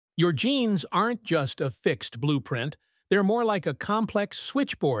Your genes aren't just a fixed blueprint, they're more like a complex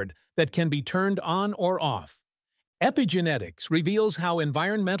switchboard that can be turned on or off. Epigenetics reveals how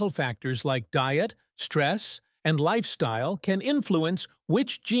environmental factors like diet, stress, and lifestyle can influence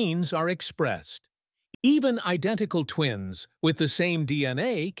which genes are expressed. Even identical twins with the same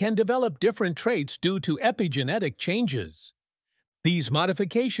DNA can develop different traits due to epigenetic changes. These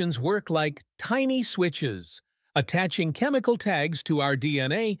modifications work like tiny switches, attaching chemical tags to our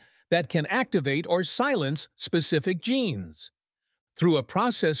DNA that can activate or silence specific genes. Through a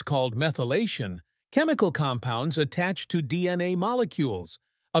process called methylation, chemical compounds attach to DNA molecules,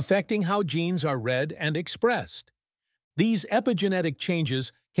 affecting how genes are read and expressed. These epigenetic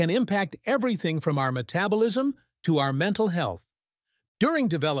changes can impact everything from our metabolism to our mental health. During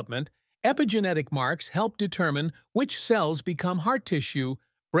development, epigenetic marks help determine which cells become heart tissue,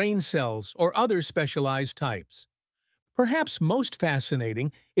 brain cells, or other specialized types. Perhaps most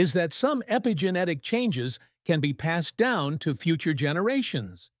fascinating is that some epigenetic changes can be passed down to future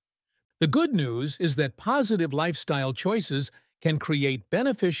generations. The good news is that positive lifestyle choices can create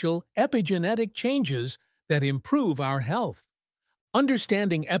beneficial epigenetic changes that improve our health.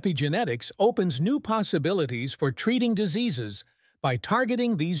 Understanding epigenetics opens new possibilities for treating diseases by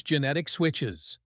targeting these genetic switches.